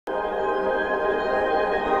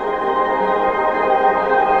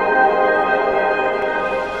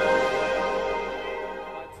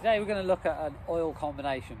we're going to look at an oil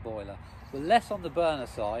combination boiler. We're less on the burner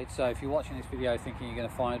side, so if you're watching this video thinking you're going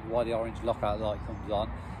to find why the orange lockout light comes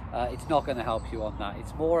on, it's not going to help you on that.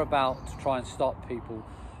 It's more about to try and stop people.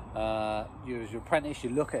 You as your apprentice,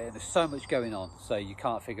 you look at it and there's so much going on, so you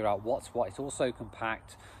can't figure out what's what. It's also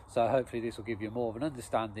compact, so hopefully this will give you more of an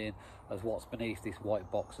understanding of what's beneath this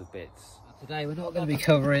white box of bits. Today we're not going to be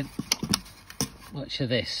covering much of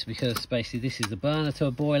this because basically this is the burner to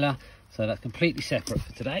a boiler, so that's completely separate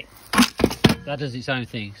for today. That does its own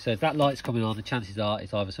thing, so if that light's coming on, the chances are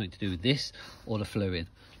it's either something to do with this or the fluid.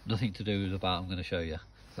 Nothing to do with the bar I'm going to show you.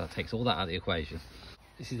 So that takes all that out of the equation.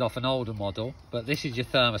 This is off an older model, but this is your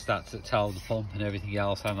thermostats that tell the pump and everything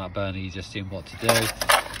else and that burner you just seen what to do.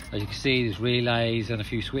 As you can see, there's relays and a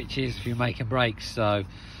few switches if you're making breaks. So,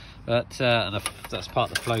 that's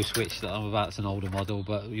part of the flow switch that I'm about. It's an older model,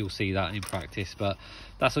 but you'll see that in practice. But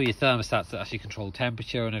that's all your thermostats that actually control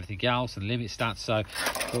temperature and everything else and limit stats. So,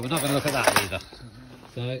 but we're not going to look at that either.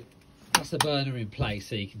 So that's the burner in place.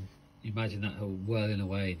 So you can imagine that whole whirling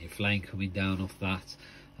away and your flame coming down off that.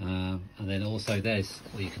 And then also there's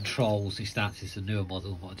all your controls, your stats. It's a newer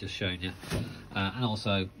model what I've just shown you, and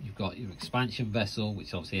also you've got your expansion vessel,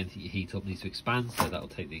 which obviously anything you heat up needs to expand, so that will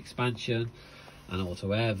take the expansion, and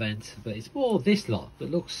auto air vent. But it's more this lot that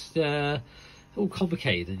looks all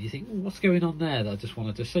complicated, and you think, oh, what's going on there? That I just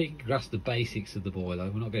wanted to so you can grasp the basics of the boiler.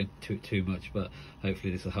 We're not going to it too much, but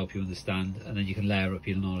hopefully this will help you understand, and then you can layer up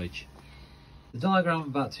your knowledge. The diagram I'm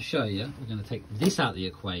about to show you, we're going to take this out of the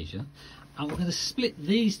equation, and we're going to split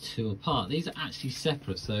these two apart. These are actually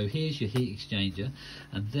separate. So here's your heat exchanger,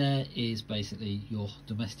 and there is basically your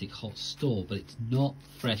domestic hot store, but it's not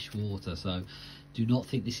fresh water. So do not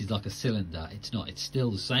think this is like a cylinder. It's not. It's still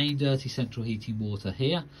the same dirty central heating water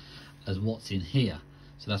here as what's in here.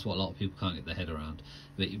 So that's what a lot of people can't get their head around.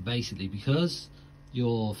 But basically, because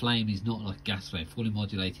your flame is not like a gas flame, fully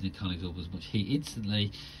modulating and can't absorb as much heat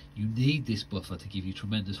instantly, you need this buffer to give you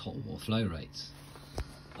tremendous hot water flow rates.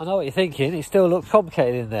 I know what you're thinking, it still looks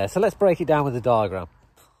complicated in there, so let's break it down with the diagram.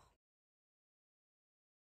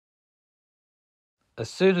 As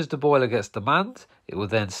soon as the boiler gets demand, it will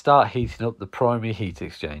then start heating up the primary heat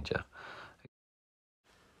exchanger.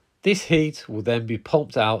 This heat will then be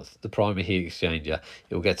pumped out the primary heat exchanger.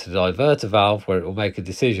 It will get to the diverter valve where it will make a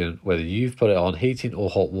decision whether you've put it on heating or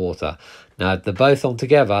hot water. Now, if they're both on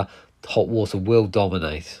together, hot water will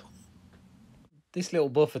dominate. This little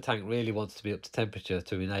buffer tank really wants to be up to temperature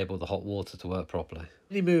to enable the hot water to work properly.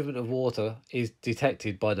 Any movement of water is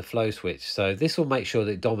detected by the flow switch, so this will make sure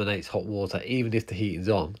that it dominates hot water even if the heating's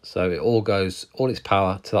on. So it all its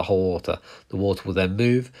power to the hot water. The water will then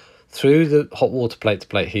move through the hot water plate to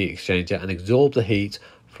plate heat exchanger and absorb the heat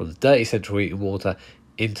from the dirty central heating water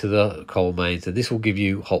into the cold mains, and this will give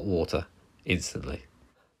you hot water instantly.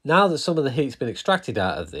 Now that some of the heat's been extracted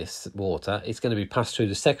out of this water, it's going to be passed through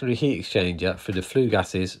the secondary heat exchanger through the flue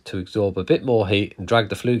gases to absorb a bit more heat and drag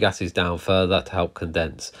the flue gases down further to help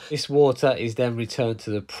condense. This water is then returned to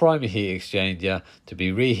the primary heat exchanger to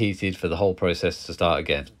be reheated for the whole process to start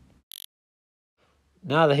again.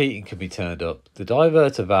 Now the heating can be turned up, the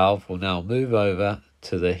diverter valve will now move over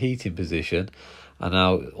to the heating position, and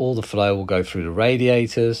now all the flow will go through the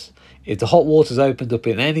radiators. If the hot water's opened up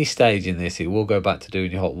in any stage in this, it will go back to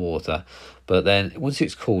doing your hot water. But then once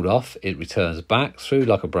it's cooled off, it returns back through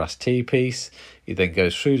like a brass T-piece. It then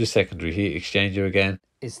goes through the secondary heat exchanger again.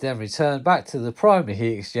 It's then returned back to the primary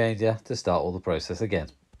heat exchanger to start all the process again.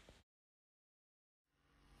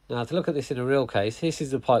 Now to look at this in a real case, this is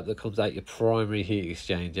the pipe that comes out your primary heat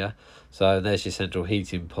exchanger. So there's your central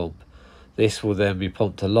heating pump. This will then be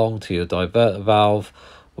pumped along to your diverter valve,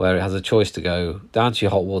 where it has a choice to go down to your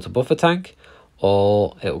hot water buffer tank,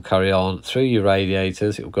 or it will carry on through your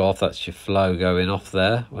radiators. It will go off, that's your flow going off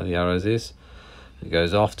there where the arrows is. It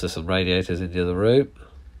goes off to some radiators in the other room,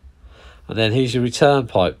 and then here's your return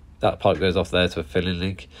pipe. That pipe goes off there to a filling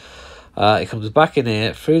link. It comes back in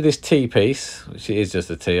here through this T-piece, which is just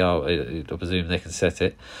a T, I presume they can set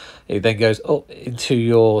it. It then goes up into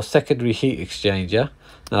your secondary heat exchanger.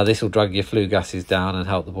 Now this will drag your flue gases down and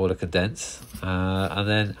help the boiler condense. And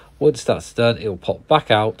then once that's done, it will pop back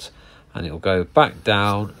out and it will go back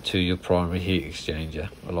down to your primary heat exchanger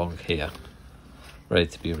along here, ready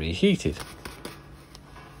to be reheated.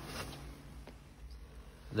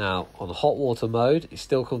 Now on the hot water mode, it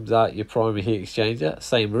still comes out your primary heat exchanger,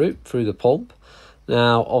 same route through the pump.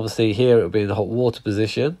 Now obviously here it will be in the hot water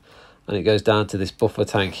position, and it goes down to this buffer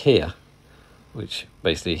tank here, which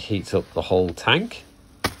basically heats up the whole tank.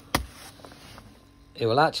 it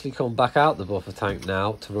will actually come back out the buffer tank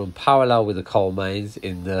now to run parallel with the coal mains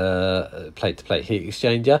in the plate-to-plate heat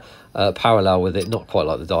exchanger. Parallel with it, not quite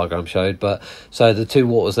like the diagram showed, but so the two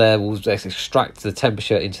waters there will extract the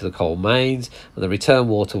temperature into the coal mains, and the return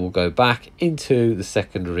water will go back into the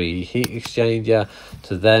secondary heat exchanger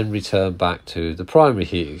to then return back to the primary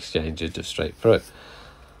heat exchanger just straight through.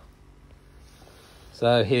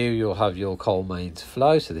 So here you'll have your coal mains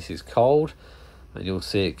flow, so this is cold, and you'll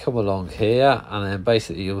see it come along here, and then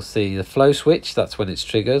basically you'll see the flow switch, that's when it's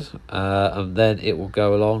triggered, and then it will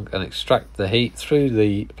go along and extract the heat through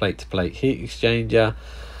the plate-to-plate heat exchanger,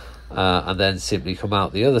 and then simply come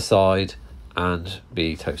out the other side and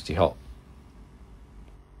be toasty hot.